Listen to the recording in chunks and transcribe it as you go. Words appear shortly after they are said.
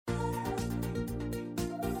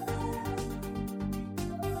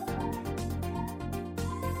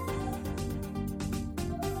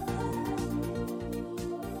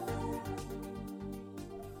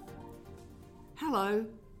Hello,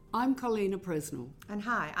 I'm Colina Presnell. And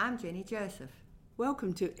hi, I'm Jenny Joseph.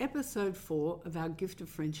 Welcome to episode 4 of our Gift of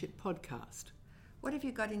Friendship podcast. What have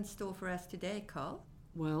you got in store for us today, Col?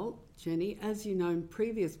 Well, Jenny, as you know in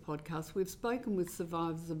previous podcasts, we've spoken with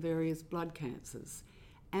survivors of various blood cancers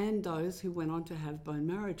and those who went on to have bone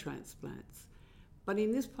marrow transplants. But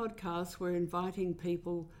in this podcast, we're inviting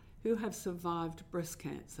people who have survived breast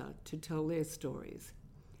cancer to tell their stories.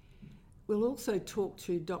 We'll also talk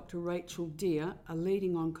to Dr. Rachel Deer, a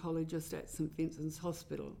leading oncologist at St Vincent's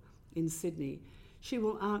Hospital in Sydney. She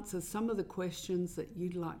will answer some of the questions that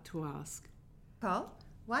you'd like to ask. Col,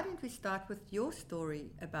 why don't we start with your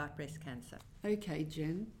story about breast cancer? Okay,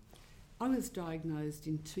 Jen. I was diagnosed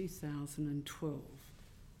in 2012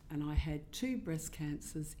 and I had 2 breast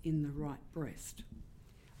cancers in the right breast.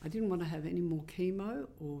 I didn't want to have any more chemo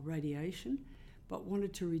or radiation, but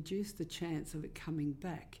wanted to reduce the chance of it coming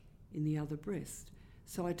back in the other breast.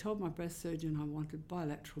 So I told my breast surgeon I wanted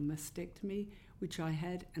bilateral mastectomy, which I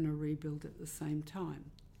had, and a rebuild at the same time.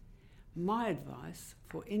 My advice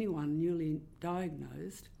for anyone newly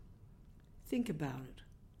diagnosed, think about it.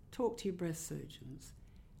 Talk to your breast surgeons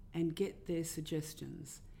and get their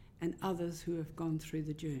suggestions and others who have gone through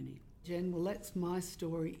the journey. Jen, well, that's my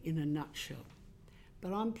story in a nutshell.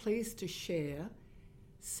 But I'm pleased to share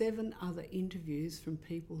 7 other interviews from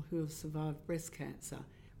people who have survived breast cancer.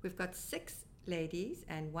 We've got 6 ladies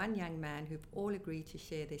and 1 young man who've all agreed to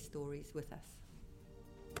share their stories with us.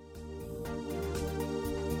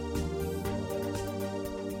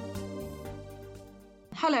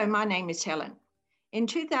 Hello, my name is Helen. In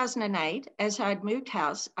 2008, as I had moved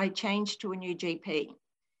house, I changed to a new GP.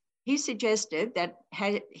 He suggested that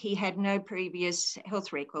he had no previous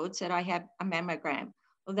health records, that I have a mammogram,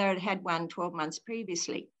 although I'd had one 12 months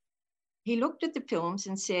previously. He looked at the films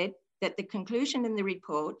and said that the conclusion in the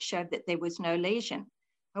report showed that there was no lesion.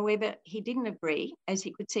 However, he didn't agree, as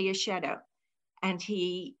he could see a shadow, and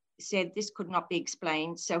he said this could not be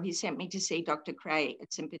explained, so he sent me to see Dr. Cray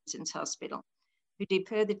at St Vincent's Hospital, who did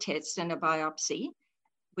further tests and a biopsy,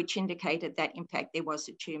 which indicated that, in fact, there was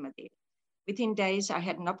a tumour there. Within days, I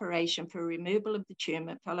had an operation for removal of the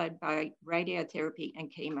tumour, followed by radiotherapy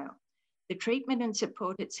and chemo. The treatment and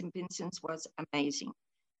support at St Vincent's was amazing.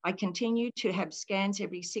 I continued to have scans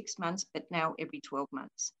every 6 months, but now every 12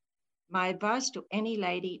 months. My advice to any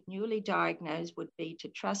lady newly diagnosed would be to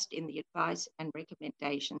trust in the advice and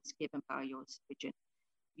recommendations given by your surgeon.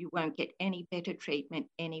 You won't get any better treatment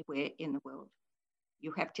anywhere in the world.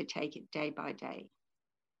 You have to take it day by day.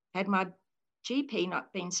 Had my GP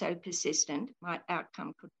not been so persistent, my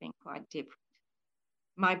outcome could have been quite different.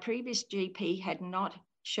 My previous GP had not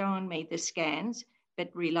shown me the scans, but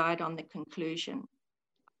relied on the conclusion.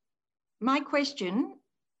 My question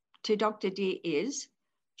to Dr. Deer is,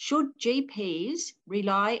 should GPs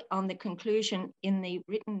rely on the conclusion in the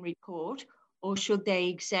written report, or should they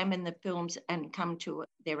examine the films and come to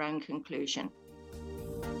their own conclusion?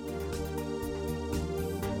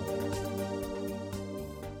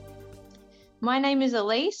 My name is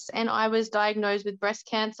Elise and I was diagnosed with breast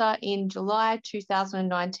cancer in July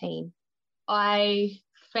 2019. I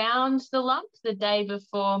found the lump the day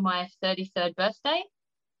before my 33rd birthday.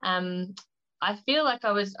 I feel like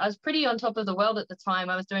I was pretty on top of the world at the time.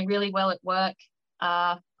 I was doing really well at work.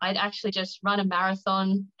 I'd actually just run a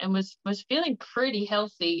marathon and was feeling pretty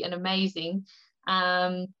healthy and amazing,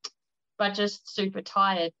 but just super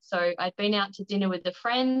tired. So I'd been out to dinner with a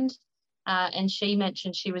friend, and she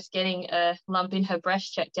mentioned she was getting a lump in her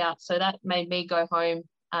breast checked out. So that made me go home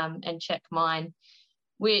and check mine,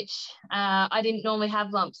 which I didn't normally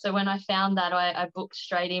have lumps. So when I found that, I booked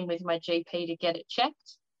straight in with my GP to get it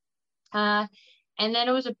checked. And then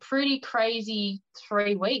it was a pretty crazy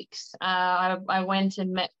 3 weeks. I went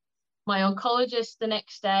and met my oncologist the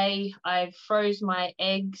next day. I froze my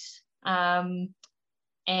eggs. And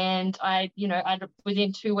I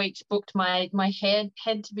within 2 weeks booked my head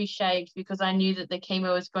to be shaved because I knew that the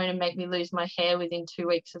chemo was going to make me lose my hair within 2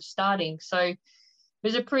 weeks of starting. So it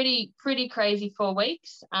was a pretty crazy 4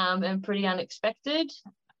 weeks, and pretty unexpected.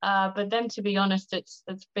 But then, to be honest, it's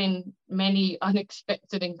been many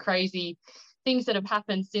unexpected and crazy things that have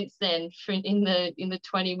happened since then in the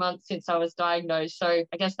 20 months since I was diagnosed. So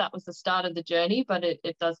I guess that was the start of the journey, but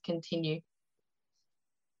it does continue.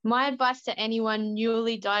 My advice to anyone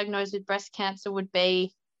newly diagnosed with breast cancer would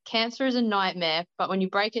be, cancer is a nightmare, but when you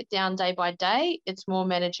break it down day by day, it's more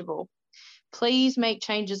manageable. Please make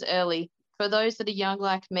changes early. For those that are young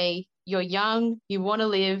like me, you're young, you want to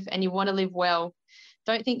live, and you want to live well.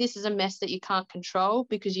 Don't think this is a mess that you can't control,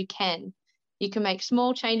 because you can. You can make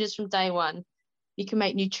small changes from day one. You can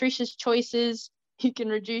make nutritious choices. You can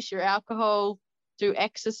reduce your alcohol, through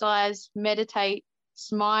exercise, meditate,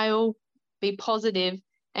 smile, be positive,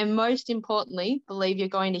 and most importantly, believe you're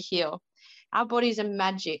going to heal. Our bodies are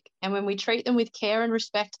magic, and when we treat them with care and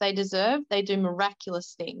respect they deserve, they do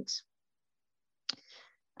miraculous things.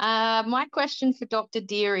 My question for Dr.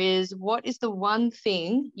 Dear is, what is the one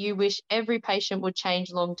thing you wish every patient would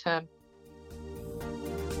change long term?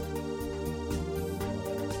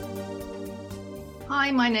 Hi,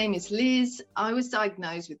 my name is Liz. I was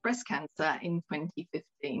diagnosed with breast cancer in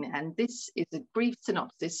 2015, and this is a brief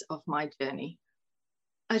synopsis of my journey.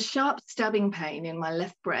 A sharp stabbing pain in my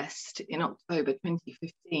left breast in October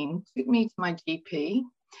 2015 took me to my GP,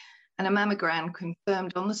 and a mammogram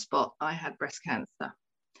confirmed on the spot I had breast cancer.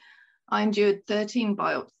 I endured 13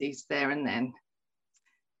 biopsies there and then.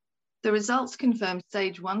 The results confirmed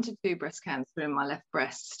stage 1 to 2 breast cancer in my left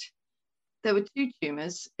breast. There were 2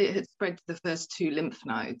 tumours. It had spread to the first 2 lymph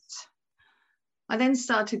nodes. I then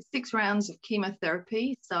started 6 rounds of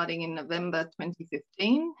chemotherapy, starting in November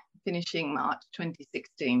 2015, finishing March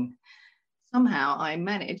 2016. Somehow I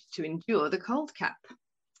managed to endure the cold cap.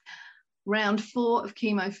 Round 4 of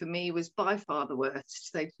chemo for me was by far the worst.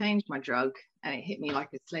 They changed my drug and it hit me like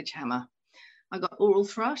a sledgehammer. I got oral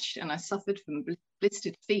thrush and I suffered from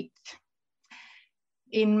blistered feet.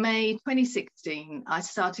 In May 2016, I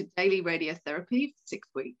started daily radiotherapy for 6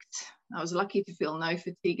 weeks. I was lucky to feel no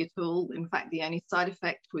fatigue at all. In fact, the only side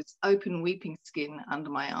effect was open weeping skin under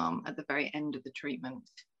my arm at the very end of the treatment.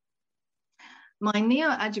 My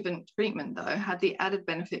neoadjuvant treatment, though, had the added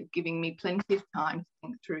benefit of giving me plenty of time to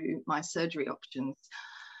think through my surgery options.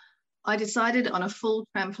 I decided on a full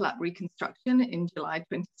tram-flap reconstruction in July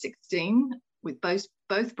 2016 with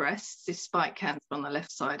both breasts, despite cancer on the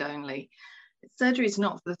left side only. Surgery is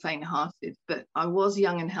not for the faint-hearted, but I was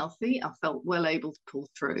young and healthy. I felt well able to pull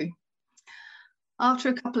through. After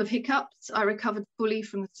a couple of hiccups, I recovered fully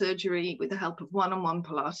from the surgery with the help of one-on-one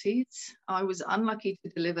Pilates. I was unlucky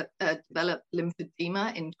to develop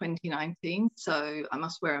lymphedema in 2019, so I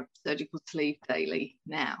must wear a surgical sleeve daily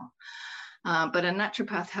now. But a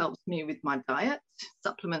naturopath helps me with my diet,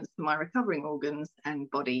 supplements for my recovering organs and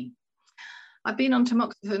body. I've been on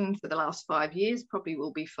tamoxifen for the last 5 years, probably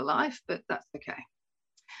will be for life, but that's okay.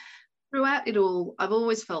 Throughout it all, I've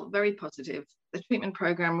always felt very positive. The treatment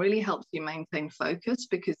program really helps you maintain focus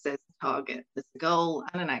because there's a target, there's a goal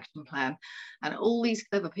and an action plan, and all these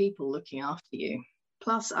clever people looking after you.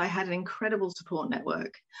 Plus, I had an incredible support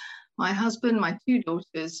network. My husband, my 2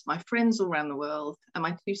 daughters, my friends all around the world, and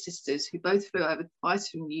my 2 sisters who both flew over twice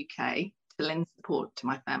from the UK to lend support to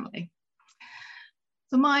my family.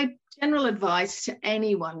 So my general advice to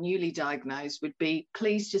anyone newly diagnosed would be,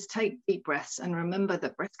 please just take deep breaths and remember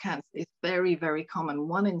that breast cancer is very, very common,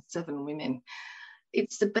 1 in 7 women.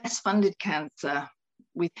 It's the best funded cancer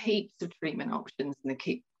with heaps of treatment options in the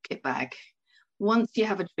kit bag. Once you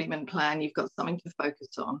have a treatment plan, you've got something to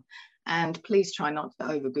focus on, and please try not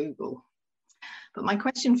to over Google. But my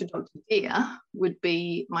question for Dr. Dear would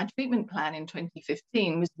be, my treatment plan in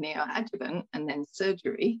 2015 was neoadjuvant and then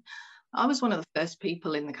surgery. I was one of the first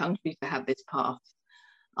people in the country to have this path.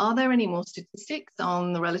 Are there any more statistics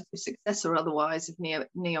on the relative success or otherwise of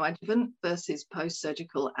neoadjuvant versus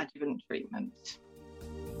post-surgical adjuvant treatment?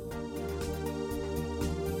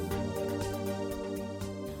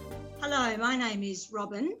 Hello, my name is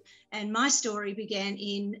Robin, and my story began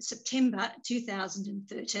in September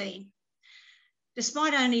 2013.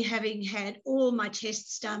 Despite only having had all my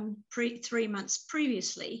tests done 3 months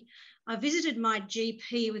previously, I visited my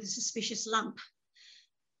GP with a suspicious lump.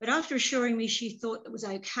 But after assuring me she thought it was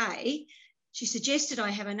okay, she suggested I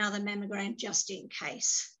have another mammogram just in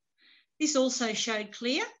case. This also showed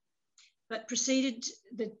clear, but proceeded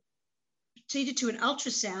to an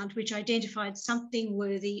ultrasound which identified something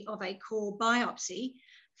worthy of a core biopsy,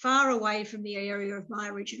 far away from the area of my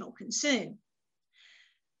original concern.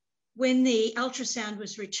 When the ultrasound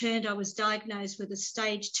was returned, I was diagnosed with a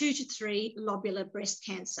stage 2 to 3 lobular breast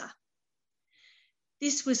cancer.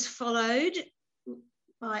 This was followed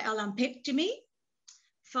by a lumpectomy,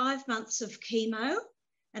 5 months of chemo,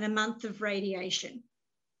 and a month of radiation.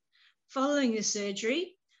 Following the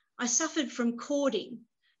surgery, I suffered from cording,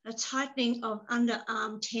 a tightening of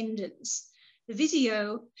underarm tendons. The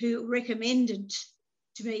physio who recommended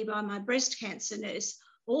to me by my breast cancer nurse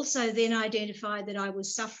also then identified that I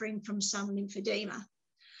was suffering from some lymphedema.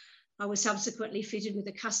 I was subsequently fitted with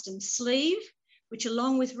a custom sleeve, which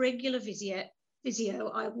along with regular physio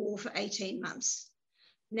I wore for 18 months.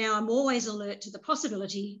 Now I'm always alert to the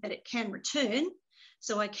possibility that it can return,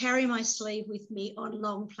 so I carry my sleeve with me on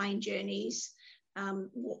long plane journeys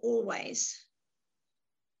always.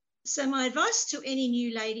 So my advice to any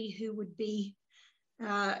new lady who would be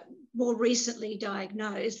more recently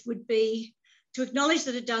diagnosed would be to acknowledge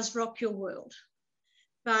that it does rock your world,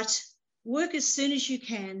 but work as soon as you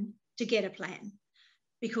can to get a plan.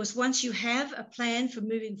 Because once you have a plan for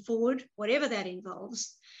moving forward, whatever that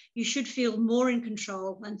involves, you should feel more in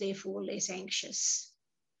control and therefore less anxious.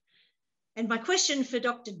 And my question for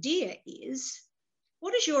Dr. Dear is,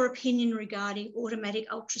 what is your opinion regarding automatic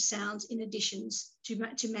ultrasounds in addition to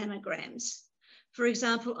mammograms? For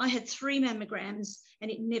example, I had 3 mammograms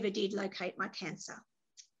and it never did locate my cancer.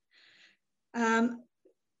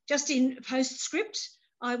 Just in postscript,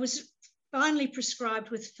 I was finally prescribed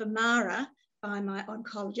with Femara by my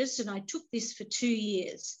oncologist, and I took this for 2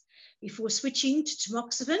 years before switching to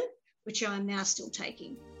tamoxifen, which I am now still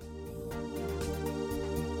taking.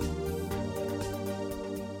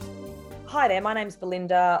 Hi there, my name's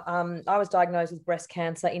Belinda. I was diagnosed with breast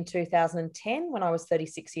cancer in 2010 when I was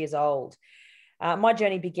 36 years old. My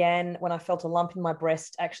journey began when I felt a lump in my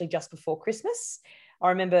breast actually just before Christmas. I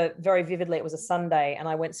remember very vividly, it was a Sunday, and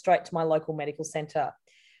I went straight to my local medical centre.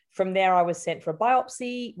 From there, I was sent for a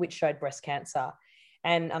biopsy, which showed breast cancer.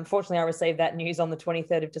 And unfortunately, I received that news on the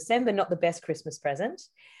 23rd of December, not the best Christmas present.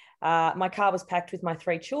 My car was packed with my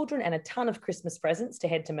 3 children and a ton of Christmas presents to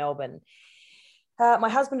head to Melbourne. My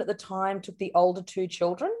husband at the time took the older 2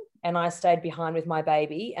 children, and I stayed behind with my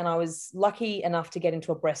baby. And I was lucky enough to get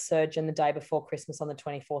into a breast surgeon the day before Christmas on the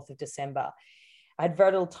 24th of December. I had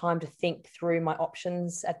very little time to think through my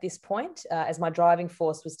options at this point, as my driving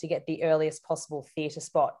force was to get the earliest possible theatre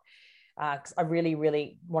spot, because I really,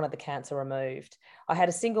 really wanted the cancer removed. I had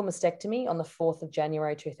a single mastectomy on the 4th of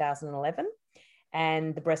January 2011,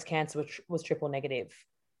 and the breast cancer was triple negative.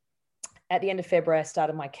 At the end of February, I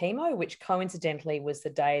started my chemo, which coincidentally was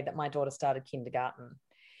the day that my daughter started kindergarten.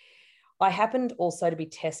 I happened also to be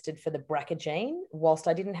tested for the BRCA gene. Whilst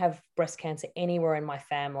I didn't have breast cancer anywhere in my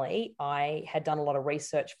family, I had done a lot of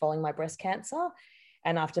research following my breast cancer.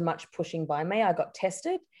 And after much pushing by me, I got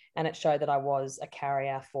tested and it showed that I was a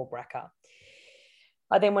carrier for BRCA.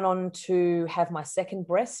 I then went on to have my second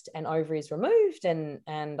breast and ovaries removed, and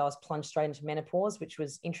I was plunged straight into menopause, which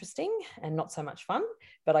was interesting and not so much fun,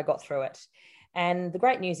 but I got through it. And the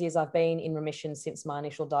great news is I've been in remission since my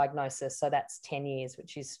initial diagnosis. So that's 10 years,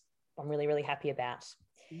 which is I'm really, really happy about.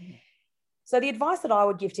 So the advice that I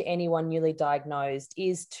would give to anyone newly diagnosed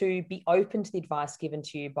is to be open to the advice given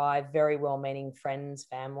to you by very well-meaning friends,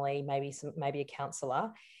 family, maybe a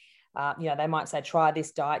counsellor. They might say, try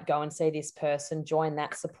this diet, go and see this person, join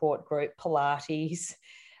that support group, Pilates,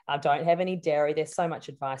 don't have any dairy. There's so much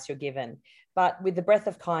advice you're given. But with the breath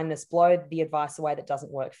of kindness, blow the advice away that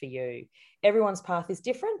doesn't work for you. Everyone's path is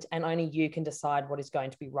different, and only you can decide what is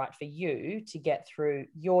going to be right for you to get through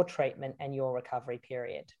your treatment and your recovery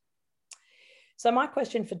period. So my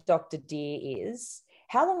question for Dr. Dear is,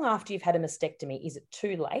 how long after you've had a mastectomy is it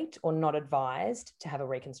too late or not advised to have a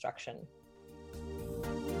reconstruction?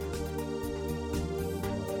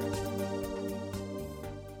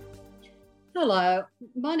 Hello,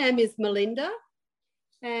 my name is Melinda,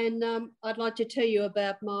 and I'd like to tell you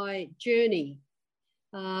about my journey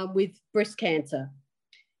with breast cancer.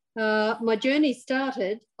 My journey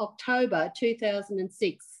started October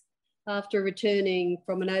 2006 after returning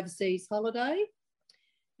from an overseas holiday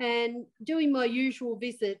and doing my usual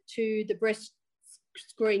visit to the breast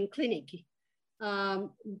screen clinic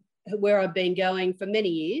where I've been going for many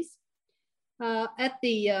years. At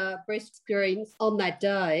the breast screens on that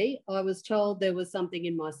day, I was told there was something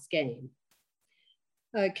in my scan.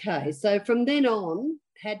 Okay, so from then on,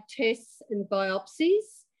 had tests and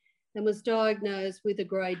biopsies and was diagnosed with a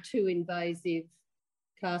grade 2 invasive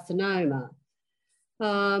carcinoma.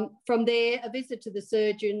 From there, a visit to the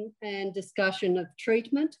surgeon and discussion of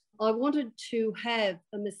treatment. I wanted to have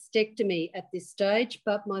a mastectomy at this stage,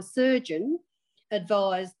 but my surgeon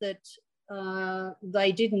advised that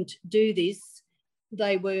they didn't do this.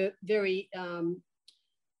 They were very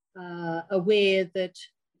aware that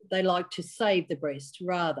they like to save the breast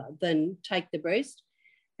rather than take the breast.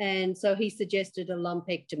 And so he suggested a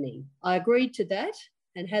lumpectomy. I agreed to that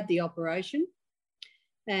and had the operation.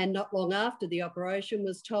 And not long after the operation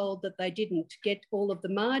was told that they didn't get all of the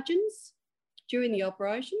margins during the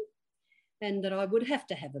operation and that I would have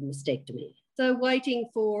to have a mastectomy. So waiting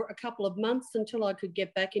for a couple of months until I could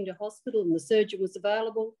get back into hospital and the surgeon was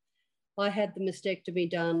available, I had the mastectomy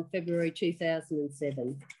done February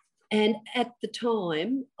 2007. And at the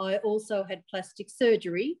time, I also had plastic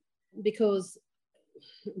surgery because,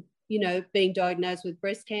 you know, being diagnosed with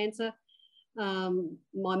breast cancer,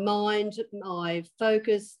 my mind, my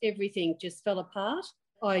focus, everything just fell apart.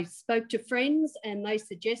 I spoke to friends and they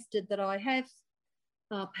suggested that I have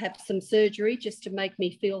perhaps some surgery just to make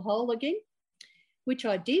me feel whole again. which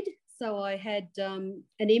I did. So I had an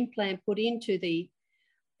implant put into the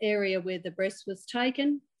area where the breast was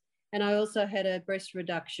taken, and I also had a breast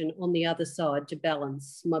reduction on the other side to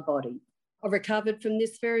balance my body. I recovered from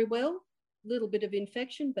this very well, a little bit of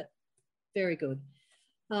infection, but very good.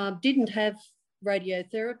 Didn't have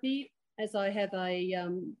radiotherapy as I have a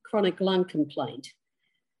chronic lung complaint,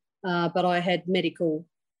 but I had medical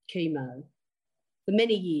chemo for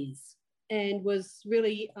many years and was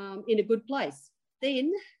really in a good place.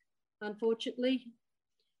 Then, unfortunately,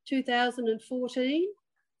 2014,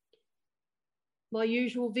 my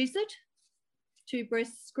usual visit to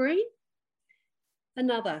breast screen,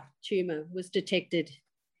 another tumour was detected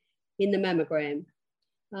in the mammogram.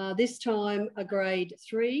 This time a grade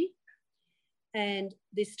 3, and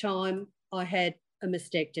this time I had a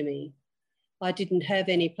mastectomy. I didn't have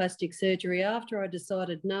any plastic surgery after. I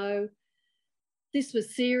decided, no, this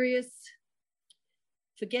was serious.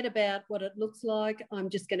 Forget about what it looks like. I'm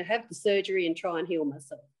just going to have the surgery and try and heal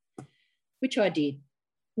myself, which I did.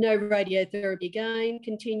 No radiotherapy again,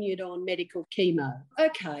 continued on medical chemo.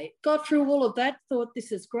 Okay, got through all of that, thought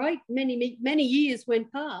this is great. Many years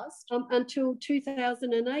went past until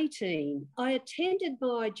 2018. I attended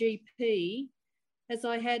my GP as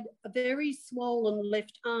I had a very swollen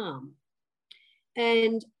left arm.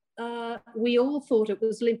 And we all thought it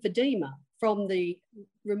was lymphedema from the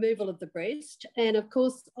removal of the breast. And of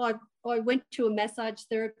course, I went to a massage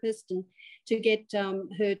therapist and to get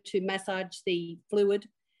her to massage the fluid.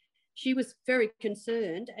 She was very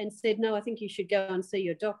concerned and said, no, I think you should go and see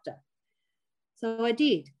your doctor. So I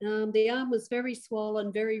did. The arm was very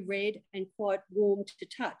swollen, very red and quite warm to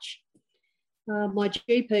touch. My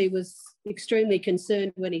GP was extremely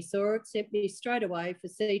concerned when he saw it, sent me straight away for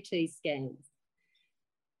CT scans.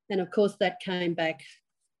 And of course, that came back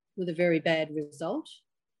with a very bad result.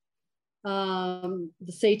 The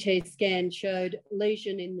CT scan showed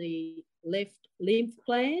lesion in the left lymph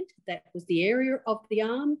gland. That was the area of the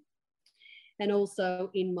arm. And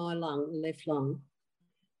also in my lung, left lung.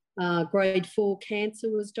 Grade 4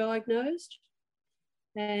 cancer was diagnosed.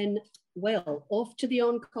 And well, off to the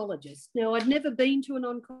oncologist. Now, I'd never been to an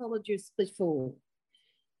oncologist before.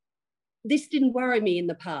 This didn't worry me in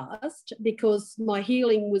the past because my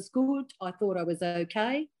healing was good. I thought I was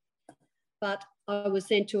okay, but I was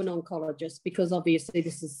sent to an oncologist because obviously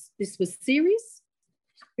this was serious.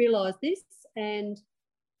 Realised this and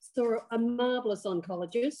saw a marvellous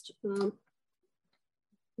oncologist,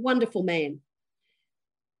 wonderful man.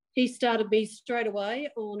 He started me straight away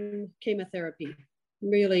on chemotherapy,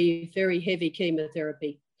 really very heavy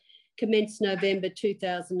chemotherapy. Commenced November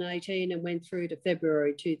 2018 and went through to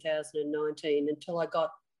February 2019 until I got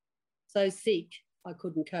so sick I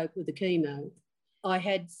couldn't cope with the chemo. I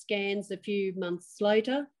had scans a few months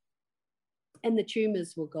later and the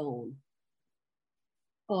tumours were gone.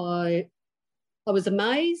 I was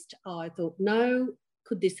amazed. I thought, no,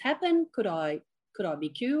 could this happen? Could I be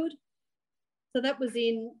cured? So that was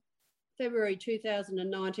in February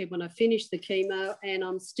 2019 when I finished the chemo, and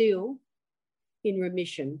I'm still in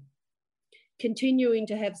remission. Continuing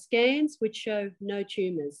to have scans which show no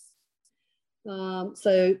tumours.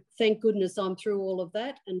 So thank goodness I'm through all of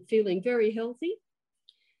that and feeling very healthy.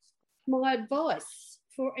 My advice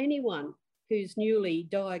for anyone who's newly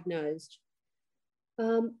diagnosed,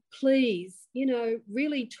 please,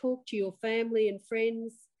 really talk to your family and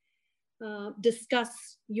friends,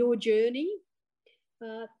 discuss your journey.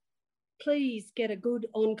 Please get a good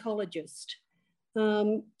oncologist.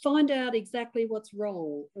 Find out exactly what's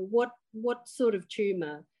wrong, what sort of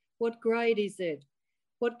tumour, what grade is it,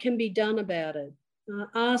 what can be done about it.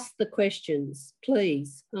 Ask the questions,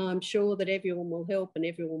 please. I'm sure that everyone will help and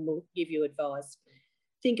everyone will give you advice.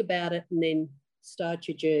 Think about it and then start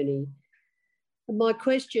your journey. My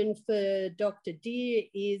question for Dr. Dear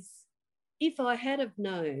is, if I had have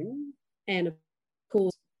known, and of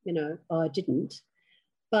course, I didn't,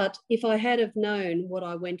 but if I had have known what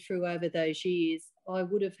I went through over those years, I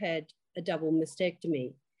would have had a double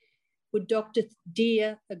mastectomy. Would Dr.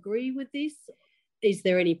 Dear agree with this? Is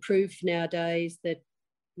there any proof nowadays that,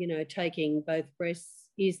 taking both breasts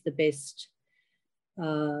is the best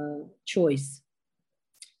choice?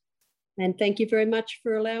 And thank you very much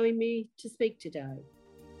for allowing me to speak today.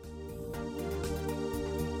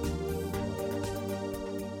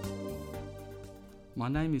 My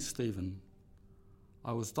name is Stephen.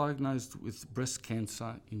 I was diagnosed with breast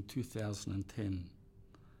cancer in 2010.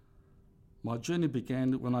 My journey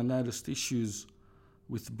began when I noticed issues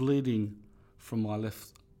with bleeding from my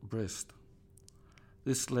left breast.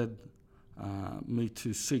 This led me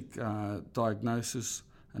to seek diagnosis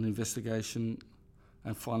and investigation,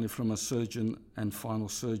 and finally from a surgeon and final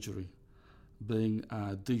surgery. being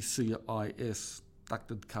DCIS,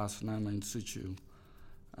 ducted carcinoma in situ,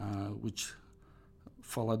 which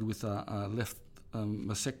followed with a left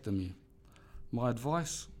mastectomy. My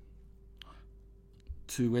advice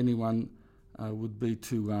to anyone would be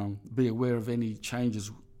to be aware of any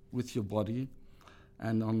changes with your body,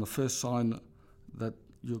 and on the first sign that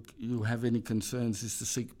you have any concerns is to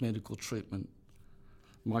seek medical treatment.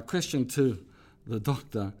 My question to the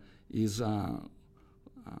doctor is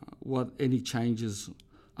what any changes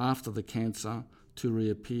after the cancer to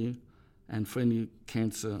reappear, and for any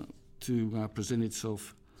cancer to present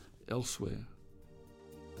itself elsewhere.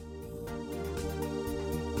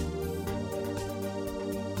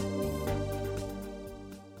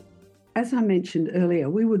 As I mentioned earlier,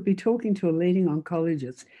 we would be talking to a leading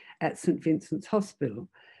oncologist at St Vincent's Hospital.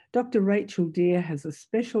 Dr. Rachel Deer has a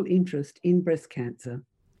special interest in breast cancer.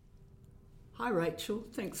 Hi Rachel,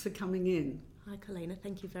 thanks for coming in. Hi Colina,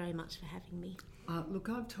 thank you very much for having me. Look,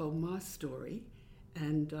 I've told my story,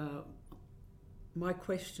 and my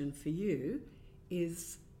question for you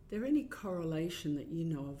is there any correlation that you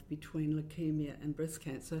know of between leukemia and breast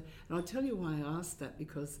cancer? And I'll tell you why I asked that,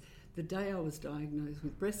 because the day I was diagnosed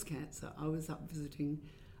with breast cancer, I was up visiting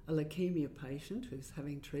a leukemia patient who's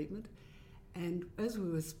having treatment, and as we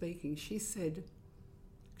were speaking, she said,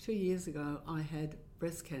 2 years ago I had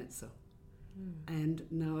breast cancer, and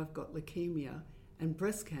now I've got leukemia, and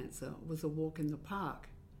breast cancer was a walk in the park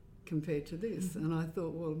compared to this. And I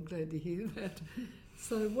thought, well, I'm glad to hear that.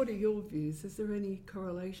 So what are your views? Is there any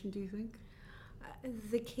correlation, do you think?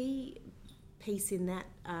 The key piece in that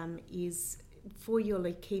is, for your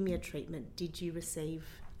leukemia treatment, did you receive,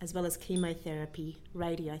 as well as chemotherapy,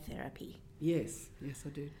 radiotherapy? Yes, I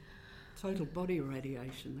did. Total body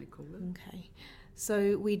radiation, they call it. Okay.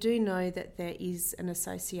 So we do know that there is an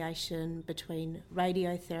association between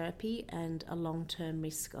radiotherapy and a long-term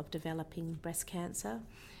risk of developing breast cancer.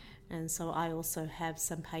 And so I also have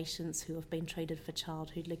some patients who have been treated for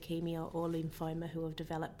childhood leukemia or lymphoma who have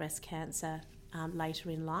developed breast cancer later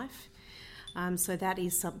in life. So that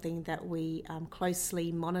is something that we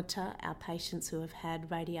closely monitor our patients who have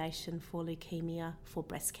had radiation for leukemia for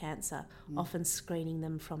breast cancer, often screening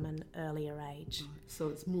them from an earlier age. Right. So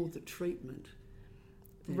it's more the treatment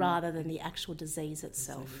rather than the actual disease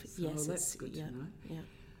itself. Yes, that's good to know. Yeah.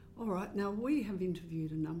 All right, now we have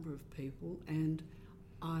interviewed a number of people, and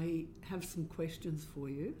I have some questions for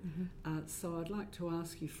you. So I'd like to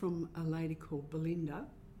ask you, from a lady called Belinda,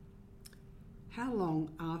 how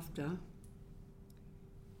long after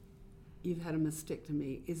you've had a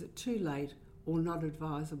mastectomy is it too late or not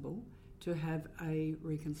advisable to have a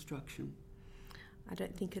reconstruction? I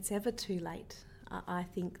don't think it's ever too late. I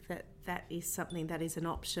think that is something that is an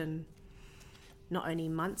option not only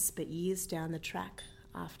months but years down the track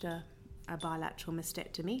after a bilateral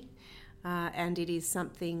mastectomy. And it is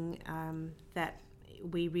something that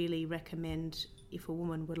we really recommend, if a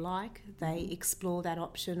woman would like, they explore that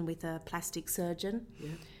option with a plastic surgeon.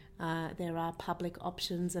 There are public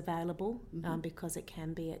options available because it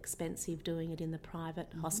can be expensive doing it in the private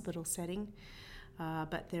hospital setting.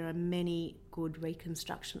 But there are many good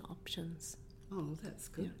reconstruction options. Oh, that's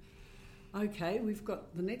good. Yeah. Okay, we've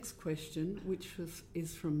got the next question, which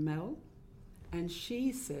is from Mel. And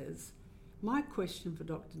she says, my question for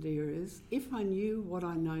Dr. Deer is, if I knew what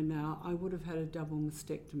I know now, I would have had a double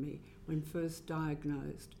mastectomy when first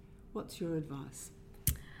diagnosed. What's your advice?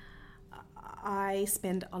 I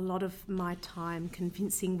spend a lot of my time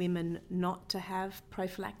convincing women not to have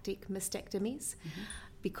prophylactic mastectomies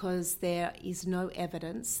because there is no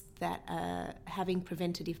evidence that having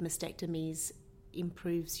preventative mastectomies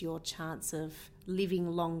improves your chance of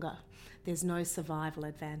living longer. There's no survival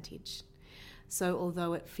advantage. So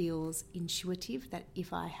although it feels intuitive that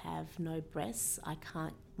if I have no breasts,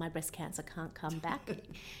 my breast cancer can't come back,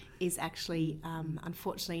 is actually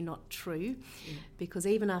unfortunately not true, because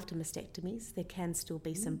even after mastectomies there can still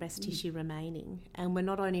be some breast tissue remaining, and we're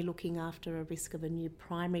not only looking after a risk of a new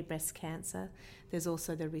primary breast cancer, there's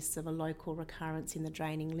also the risk of a local recurrence in the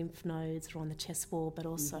draining lymph nodes or on the chest wall, but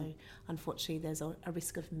also unfortunately there's a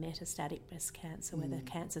risk of metastatic breast cancer where the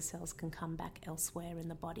cancer cells can come back elsewhere in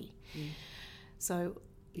the body. So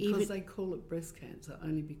because they call it breast cancer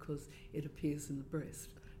only because it appears in the breast,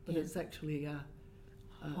 but it's actually a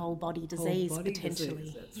whole body disease potentially.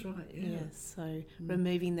 Disease. That's right, Yes, so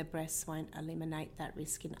removing the breasts won't eliminate that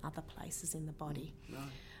risk in other places in the body.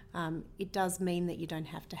 Right. It does mean that you don't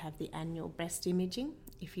have to have the annual breast imaging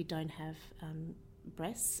if you don't have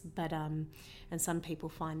breasts, but and some people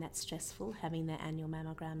find that stressful, having their annual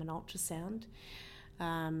mammogram and ultrasound.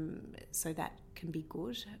 So that can be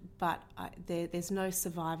good, but there's no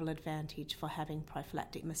survival advantage for having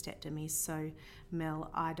prophylactic mastectomies. So, Mel,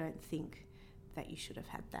 I don't think that you should have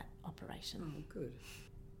had that operation. Oh, good.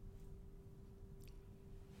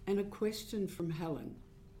 And a question from Helen.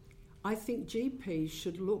 I think GPs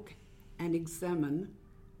should look and examine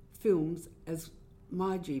films as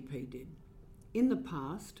my GP did. In the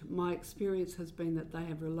past, my experience has been that they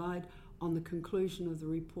have relied on the conclusion of the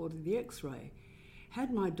report of the X-ray.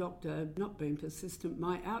 Had my doctor not been persistent,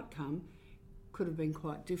 my outcome could have been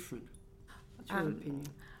quite different. What's your opinion?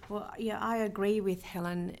 Well, yeah, I agree with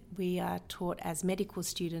Helen. We are taught as medical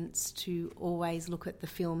students to always look at the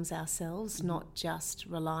films ourselves, not just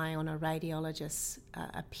rely on a radiologist's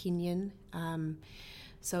opinion.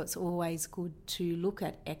 So it's always good to look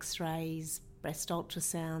at X-rays, breast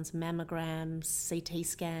ultrasounds, mammograms, CT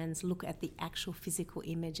scans, look at the actual physical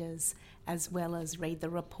images as well as read the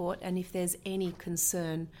report. And if there's any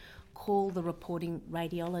concern, call the reporting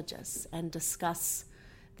radiologists and discuss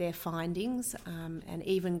their findings, and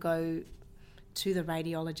even go to the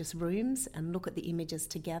radiologist's rooms and look at the images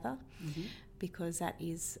together, because that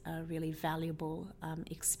is a really valuable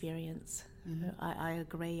experience. I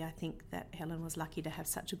agree. I think that Helen was lucky to have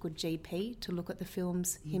such a good GP to look at the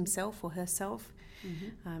films himself or herself,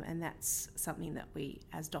 and that's something that we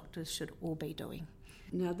as doctors should all be doing.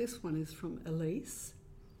 Now this one is from Elise,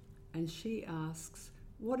 and she asks,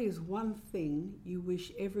 what is one thing you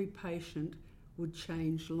wish every patient would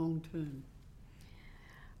change long term?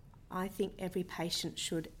 I think every patient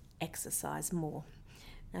should exercise more,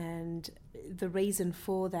 and the reason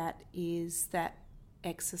for that is that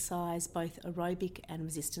exercise, both aerobic and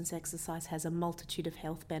resistance exercise, has a multitude of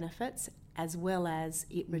health benefits, as well as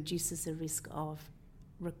it reduces the risk of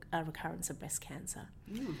a recurrence of breast cancer.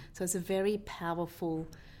 So it's a very powerful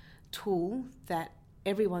tool that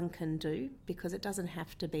everyone can do, because it doesn't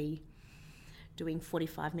have to be doing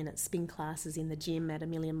 45-minute spin classes in the gym at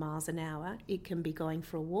 1,000,000 miles an hour. It can be going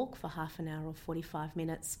for a walk for half an hour or 45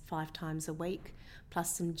 minutes 5 times a week,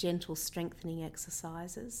 plus some gentle strengthening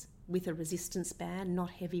exercises with a resistance band, not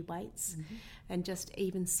heavy weights. And just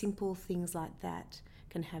even simple things like that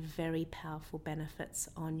can have very powerful benefits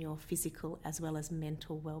on your physical as well as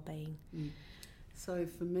mental well-being. So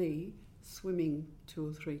for me, swimming 2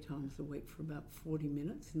 or 3 times a week for about 40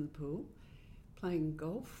 minutes in the pool, playing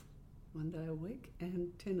golf 1 day a week,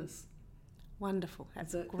 and tennis. Wonderful.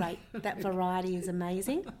 That's great. That variety is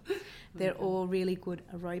amazing. They're all really good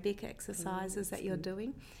aerobic exercises that you're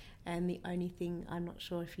doing. And the only thing, I'm not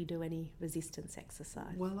sure if you do any resistance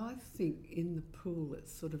exercise. Well, I think in the pool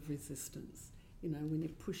it's sort of resistance, you know, when you're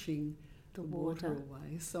pushing the water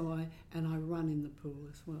away. So I run in the pool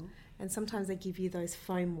as well. And sometimes they give you those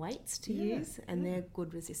foam weights to use, and they're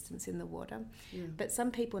good resistance in the water. But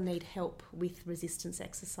some people need help with resistance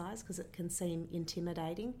exercise because it can seem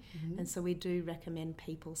intimidating. And so we do recommend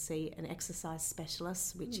people see an exercise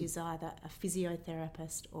specialist, which is either a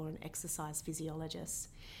physiotherapist or an exercise physiologist.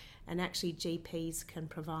 And actually GPs can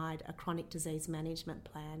provide a chronic disease management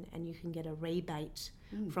plan, and you can get a rebate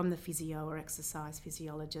from the physio or exercise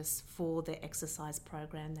physiologist for the exercise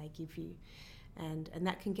program they give you. And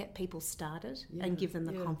that can get people started and give them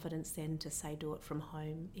the confidence then to say do it from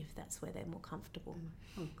home if that's where they're more comfortable.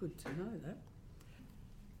 Oh, good to know that.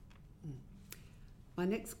 My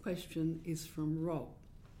next question is from Rob.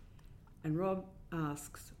 And Rob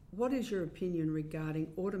asks, what is your opinion regarding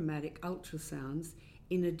automatic ultrasounds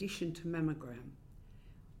in addition to mammogram?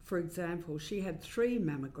 For example, she had 3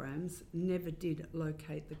 mammograms, never did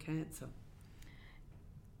locate the cancer.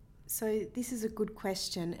 So this is a good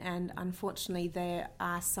question, and unfortunately there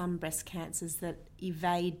are some breast cancers that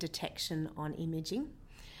evade detection on imaging.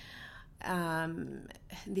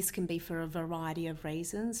 This can be for a variety of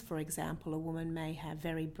reasons. For example, a woman may have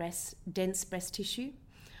very dense breast tissue,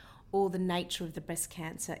 or the nature of the breast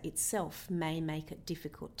cancer itself may make it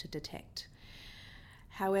difficult to detect.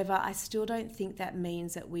 However, I still don't think that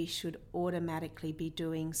means that we should automatically be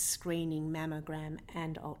doing screening mammogram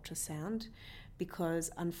and ultrasound,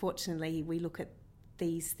 because unfortunately we look at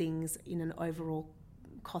these things in an overall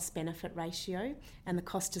cost-benefit ratio, and the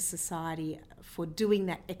cost to society for doing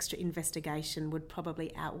that extra investigation would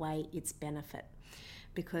probably outweigh its benefit,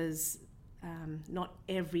 because not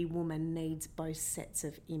every woman needs both sets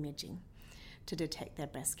of imaging to detect their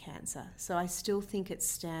breast cancer. So I still think it's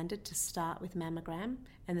standard to start with mammogram,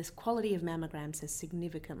 and this quality of mammograms has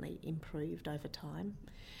significantly improved over time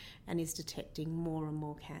and is detecting more and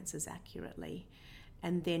more cancers accurately.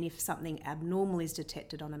 And then if something abnormal is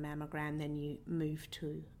detected on a mammogram, then you move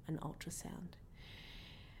to an ultrasound.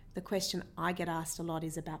 The question I get asked a lot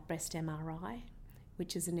is about breast MRI.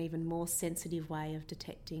 which is an even more sensitive way of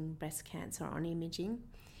detecting breast cancer on imaging.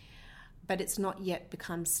 But it's not yet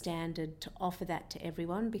become standard to offer that to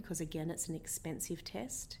everyone because, again, it's an expensive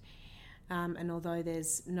test. And although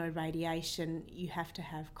there's no radiation, you have to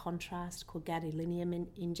have contrast called gadolinium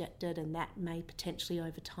injected, and that may potentially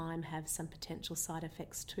over time have some potential side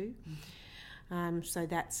effects too. So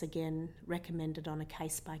that's, again, recommended on a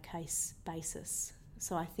case-by-case basis.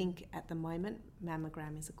 So I think at the moment,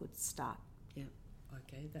 mammogram is a good start. Yeah,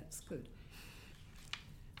 okay, that's good.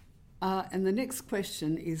 And the next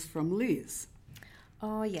question is from Liz.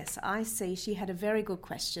 Oh, yes, I see. She had a very good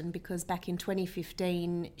question because back in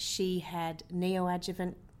 2015, she had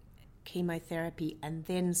neoadjuvant chemotherapy and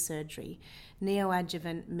then surgery.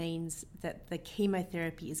 Neoadjuvant means that the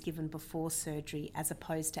chemotherapy is given before surgery as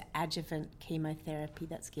opposed to adjuvant chemotherapy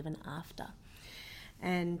that's given after.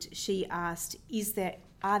 And she asked,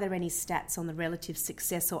 are there any stats on the relative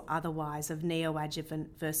success or otherwise of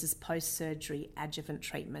neoadjuvant versus post-surgery adjuvant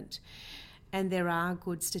treatment? And there are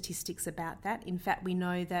good statistics about that. In fact, we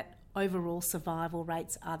know that overall survival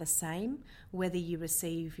rates are the same, whether you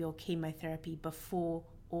receive your chemotherapy before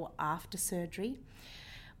or after surgery.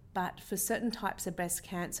 But for certain types of breast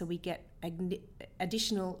cancer, we get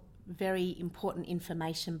additional very important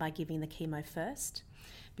information by giving the chemo first.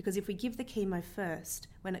 Because if we give the chemo first,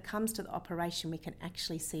 when it comes to the operation, we can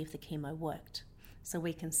actually see if the chemo worked. So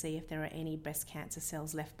we can see if there are any breast cancer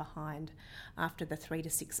cells left behind after the 3 to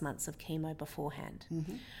 6 months of chemo beforehand.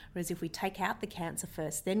 Mm-hmm. Whereas if we take out the cancer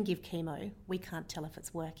first, then give chemo, we can't tell if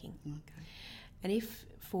it's working. Okay. And if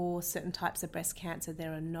for certain types of breast cancer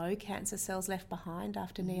there are no cancer cells left behind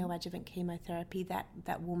after neoadjuvant chemotherapy,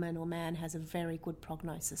 that woman or man has a very good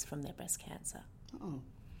prognosis from their breast cancer. Oh,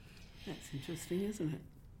 that's interesting, isn't it?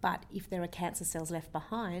 But if there are cancer cells left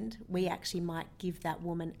behind, we actually might give that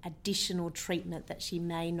woman additional treatment that she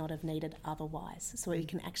may not have needed otherwise. So we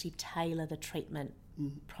can actually tailor the treatment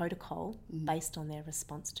protocol based on their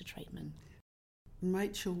response to treatment.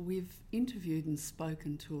 Rachel, we've interviewed and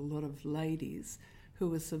spoken to a lot of ladies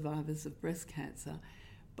who are survivors of breast cancer,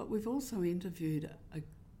 but we've also interviewed a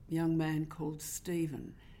young man called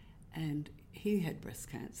Stephen, and he had breast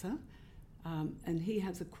cancer. And he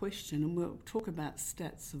has a question, and we'll talk about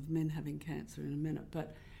stats of men having cancer in a minute.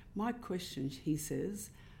 But my question, he says,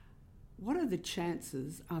 what are the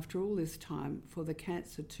chances after all this time for the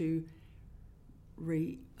cancer to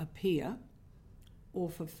reappear or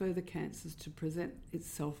for further cancers to present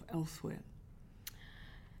itself elsewhere?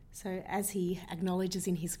 So as he acknowledges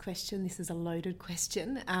in his question, this is a loaded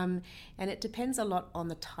question, and it depends a lot on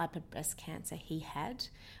the type of breast cancer he had,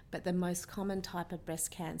 but the most common type of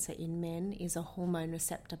breast cancer in men is a hormone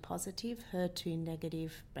receptor positive, HER2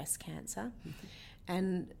 negative breast cancer,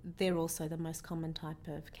 and they're also the most common type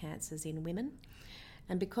of cancers in women.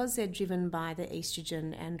 And because they're driven by the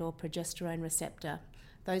estrogen and or progesterone receptor,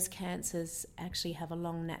 those cancers actually have a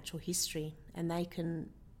long natural history, and they can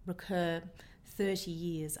recur 30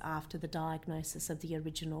 years after the diagnosis of the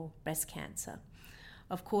original breast cancer.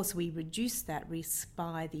 Of course, we reduce that risk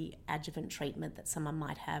by the adjuvant treatment that someone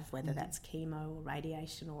might have, whether that's chemo or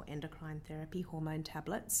radiation or endocrine therapy, hormone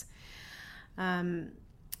tablets.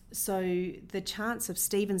 So the chance of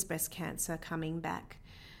Stephen's breast cancer coming back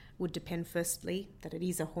would depend, firstly, that it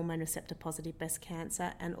is a hormone receptor positive breast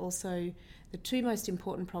cancer, and also the two most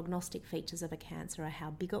important prognostic features of a cancer are how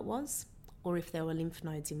big it was, or if there were lymph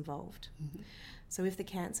nodes involved. So if the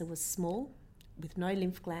cancer was small, with no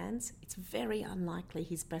lymph glands, it's very unlikely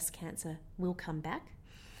his breast cancer will come back,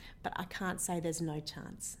 but I can't say there's no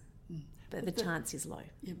chance. But the chance is low.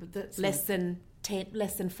 Yeah, but that's less than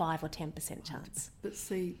 5 or 10% chance. But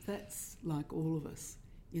see, that's like all of us.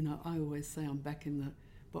 You know, I always say I'm back in the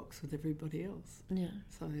box with everybody else. Yeah.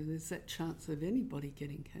 So there's that chance of anybody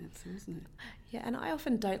getting cancer, isn't it? Yeah, and I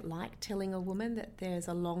often don't like telling a woman that there's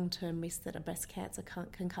a long-term risk that a breast cancer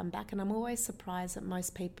can come back, and I'm always surprised that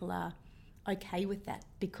most people are okay with that,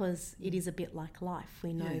 because it is a bit like life.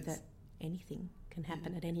 We know that anything can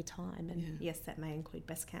happen at any time, and yes, that may include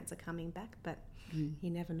breast cancer coming back, but you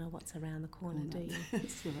never know what's around the corner, do you?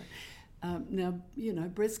 That's right. Now, you know,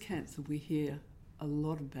 breast cancer, we hear a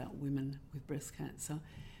lot about women with breast cancer,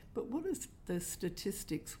 but what is the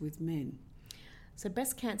statistics with men? So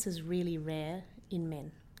breast cancer is really rare in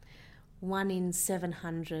men. 1 in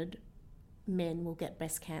 700 men will get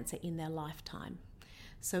breast cancer in their lifetime.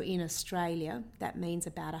 So in Australia, that means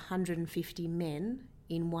about 150 men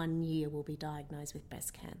in 1 year will be diagnosed with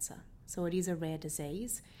breast cancer. So it is a rare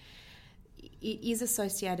disease. It is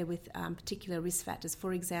associated with particular risk factors.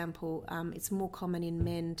 For example, it's more common in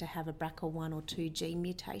men to have a BRCA1 or 2 gene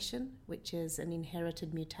mutation, which is an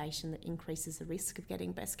inherited mutation that increases the risk of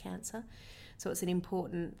getting breast cancer. So it's an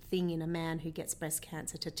important thing in a man who gets breast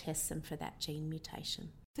cancer to test them for that gene mutation.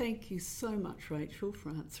 Thank you so much, Rachel, for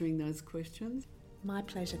answering those questions. My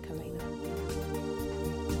pleasure, Kalina.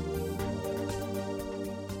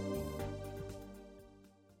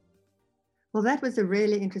 Well, that was a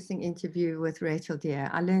really interesting interview with Rachel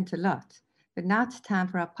Deer. I learned a lot. But now it's time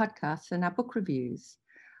for our podcasts and our book reviews.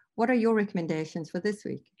 What are your recommendations for this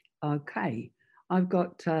week? Okay, I've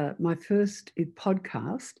got my first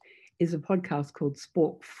podcast is a podcast called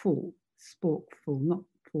Sporkful, not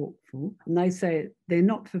Forkful. And they say they're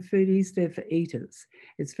not for foodies, they're for eaters.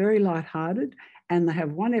 It's very lighthearted, and they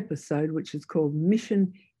have one episode which is called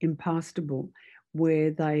Mission Impastable, where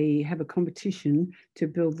they have a competition to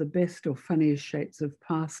build the best or funniest shapes of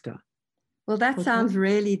pasta. Well, that sounds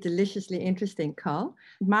really deliciously interesting, Carl.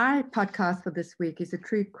 My podcast for this week is a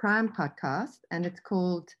true crime podcast, and it's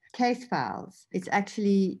called Case Files. It's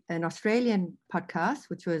actually an Australian podcast,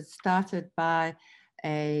 which was started by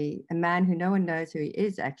a man who no one knows who he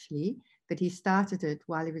is actually, but he started it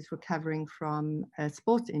while he was recovering from a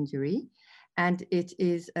sports injury. And it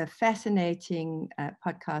is a fascinating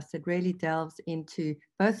podcast that really delves into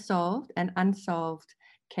both solved and unsolved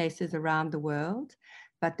cases around the world.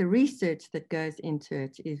 But the research that goes into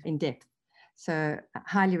it is in depth. So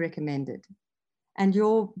highly recommended. And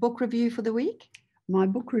your book review for the week? My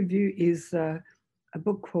book review is a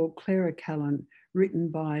book called Clara Callan, written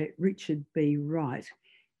by Richard B. Wright.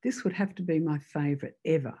 This would have to be my favourite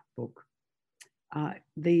ever book.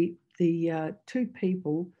 The two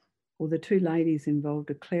people, or the two ladies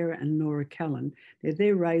involved, are Clara and Nora Callan.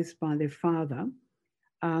 They're raised by their father.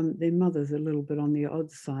 Their mother's a little bit on the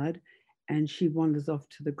odd side, and she wanders off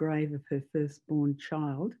to the grave of her firstborn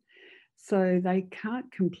child. So they can't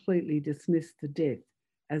completely dismiss the death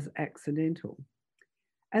as accidental.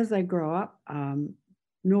 As they grow up,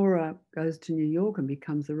 Nora goes to New York and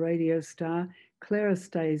becomes a radio star. Clara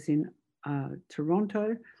stays in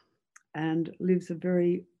Toronto and lives a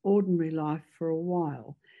very ordinary life for a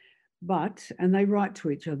while. And they write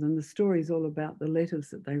to each other, and the story is all about the letters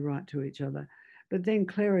that they write to each other. But then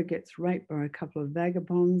Clara gets raped by a couple of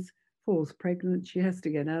vagabonds, falls pregnant. She has to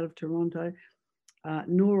get out of Toronto.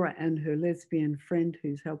 Nora and her lesbian friend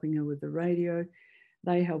who's helping her with the radio,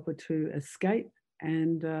 they help her to escape.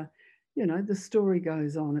 And, the story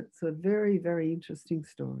goes on. It's a very, very interesting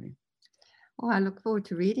story. Oh, I look forward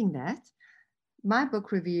to reading that. My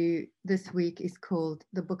book review this week is called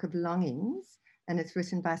The Book of Longings, and it's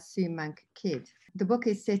written by Sue Monk Kidd. The book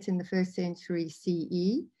is set in the 1st century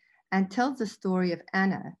CE and tells the story of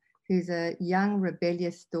Anna, who's a young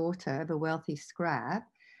rebellious daughter of a wealthy scribe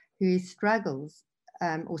who struggling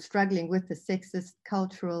with the sexist,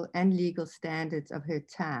 cultural and legal standards of her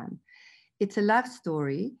time. It's a love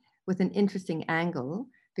story with an interesting angle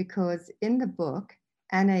because in the book,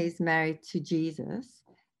 Anna is married to Jesus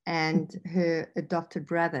and her adopted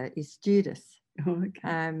brother is Judas. Oh,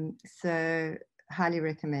 okay. So highly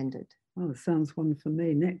recommended. Oh, sounds one for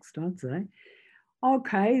me next, I'd say.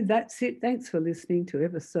 Okay, that's it. Thanks for listening to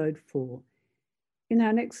episode 4. In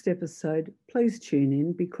our next episode, please tune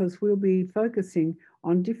in because we'll be focusing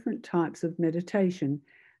on different types of meditation,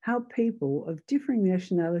 how people of differing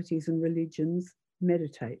nationalities and religions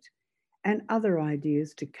meditate, and other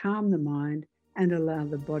ideas to calm the mind and allow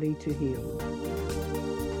the body to heal.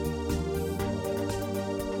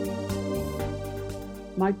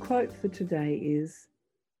 My quote for today is,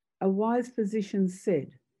 "A wise physician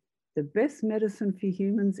said, 'The best medicine for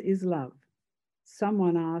humans is love.'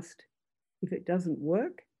 Someone asked, 'If it doesn't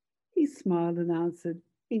work?' He smiled and answered,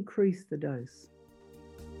 'Increase the dose.'"